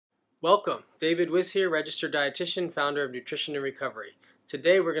Welcome, David Wiz here, registered dietitian, founder of Nutrition and Recovery.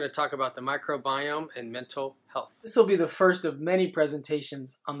 Today we're going to talk about the microbiome and mental health. This will be the first of many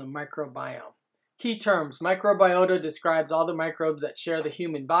presentations on the microbiome. Key terms: microbiota describes all the microbes that share the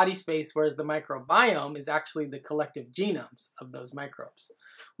human body space, whereas the microbiome is actually the collective genomes of those microbes.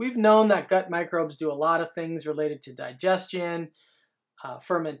 We've known that gut microbes do a lot of things related to digestion,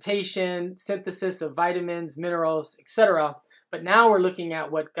 fermentation, synthesis of vitamins, minerals, etc. But now we're looking at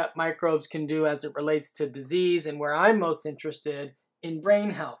what gut microbes can do as it relates to disease, and where I'm most interested in brain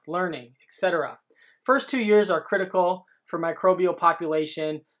health, learning, etc. First 2 years are critical for microbial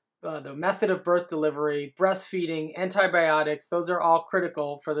population. The method of birth delivery, breastfeeding, antibiotics, those are all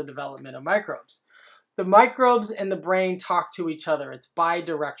critical for the development of microbes. The microbes and the brain talk to each other. It's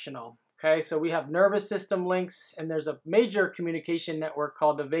bidirectional. Okay, so we have nervous system links, and there's a major communication network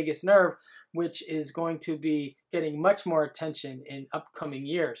called the vagus nerve, which is going to be getting much more attention in upcoming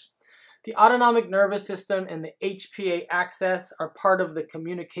years. The autonomic nervous system and the HPA axis are part of the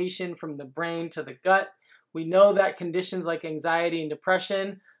communication from the brain to the gut. We know that conditions like anxiety and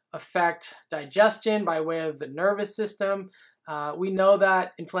depression affect digestion by way of the nervous system. We know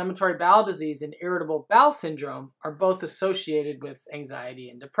that inflammatory bowel disease and irritable bowel syndrome are both associated with anxiety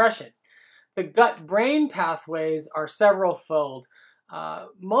and depression. The gut-brain pathways are several-fold.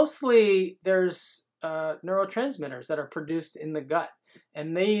 Mostly there's neurotransmitters that are produced in the gut,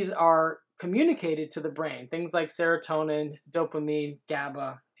 and these are communicated to the brain, things like serotonin, dopamine,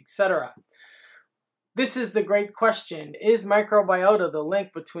 GABA, etc. This is the great question: is microbiota the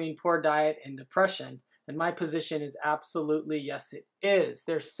link between poor diet and depression? And my position is absolutely yes, it is.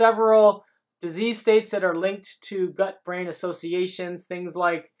 There's several disease states that are linked to gut-brain associations, things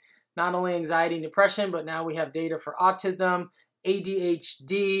like not only anxiety and depression, but now we have data for autism.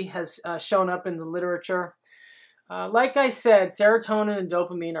 ADHD has shown up in the literature. Like I said, serotonin and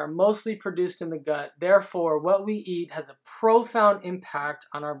dopamine are mostly produced in the gut. Therefore, what we eat has a profound impact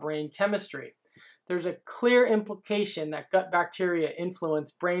on our brain chemistry. There's a clear implication that gut bacteria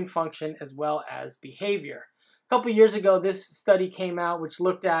influence brain function as well as behavior. A couple years ago, this study came out which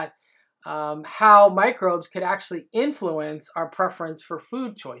looked at how microbes could actually influence our preference for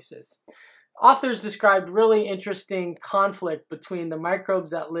food choices. Authors described really interesting conflict between the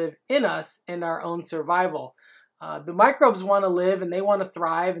microbes that live in us and our own survival. The microbes want to live and they want to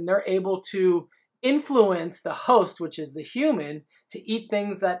thrive, and they're able to influence the host, which is the human, to eat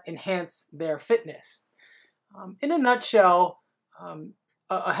things that enhance their fitness. In a nutshell,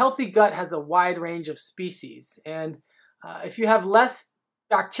 a healthy gut has a wide range of species, and if you have less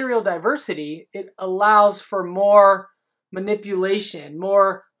bacterial diversity, it allows for more manipulation,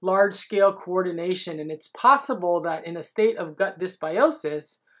 more large-scale coordination, and it's possible that in a state of gut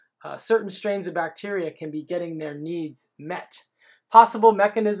dysbiosis, certain strains of bacteria can be getting their needs met. Possible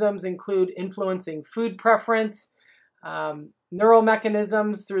mechanisms include influencing food preference, neural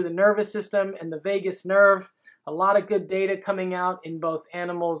mechanisms through the nervous system and the vagus nerve. A lot of good data coming out in both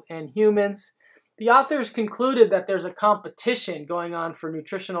animals and humans. The authors concluded that there's a competition going on for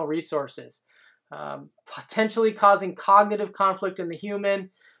nutritional resources, potentially causing cognitive conflict in the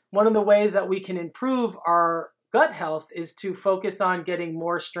human. One of the ways that we can improve our gut health is to focus on getting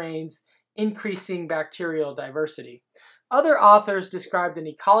more strains, increasing bacterial diversity. Other authors described an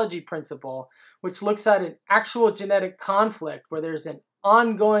ecology principle, which looks at an actual genetic conflict where there's an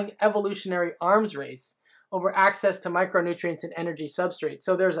ongoing evolutionary arms race over access to micronutrients and energy substrates.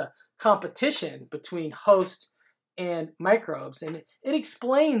 So there's a competition between host and microbes, and it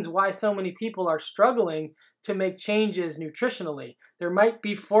explains why so many people are struggling to make changes nutritionally. There might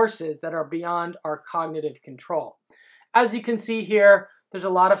be forces that are beyond our cognitive control. As you can see here, there's a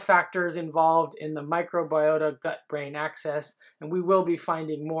lot of factors involved in the microbiota gut-brain axis, and we will be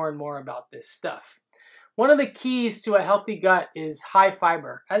finding more and more about this stuff. One of the keys to a healthy gut is high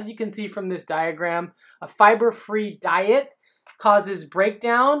fiber. As you can see from this diagram, a fiber-free diet causes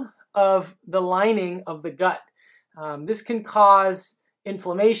breakdown of the lining of the gut. This can cause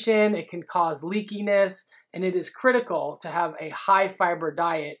inflammation, it can cause leakiness, and it is critical to have a high fiber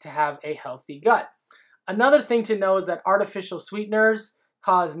diet to have a healthy gut. Another thing to know is that artificial sweeteners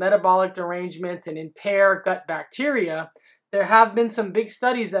cause metabolic derangements and impair gut bacteria. There have been some big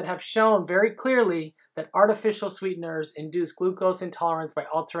studies that have shown very clearly that artificial sweeteners induce glucose intolerance by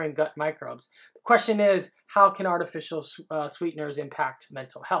altering gut microbes. The question is, how can artificial sweeteners impact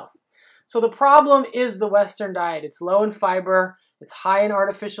mental health? So the problem is the Western diet. It's low in fiber, it's high in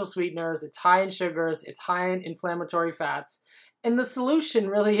artificial sweeteners, it's high in sugars, it's high in inflammatory fats, and the solution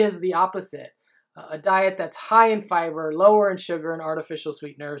really is the opposite. A diet that's high in fiber, lower in sugar and artificial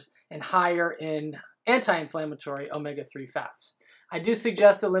sweeteners, and higher in anti-inflammatory omega-3 fats. I do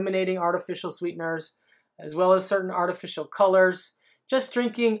suggest eliminating artificial sweeteners as well as certain artificial colors. Just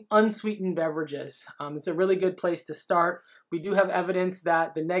drinking unsweetened beverages. It's a really good place to start. We do have evidence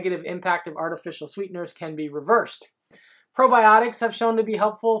that the negative impact of artificial sweeteners can be reversed. Probiotics have shown to be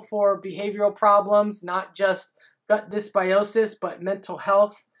helpful for behavioral problems, not just gut dysbiosis, but mental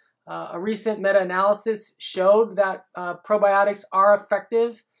health. A recent meta-analysis showed that probiotics are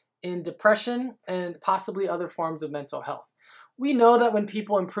effective in depression and possibly other forms of mental health. We know that when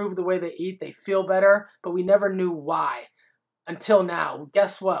people improve the way they eat, they feel better, but we never knew why. Until now,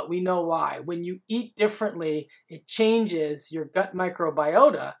 guess what? We know why. When you eat differently, it changes your gut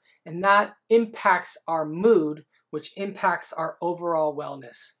microbiota, and that impacts our mood, which impacts our overall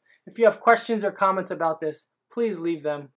wellness. If you have questions or comments about this, please leave them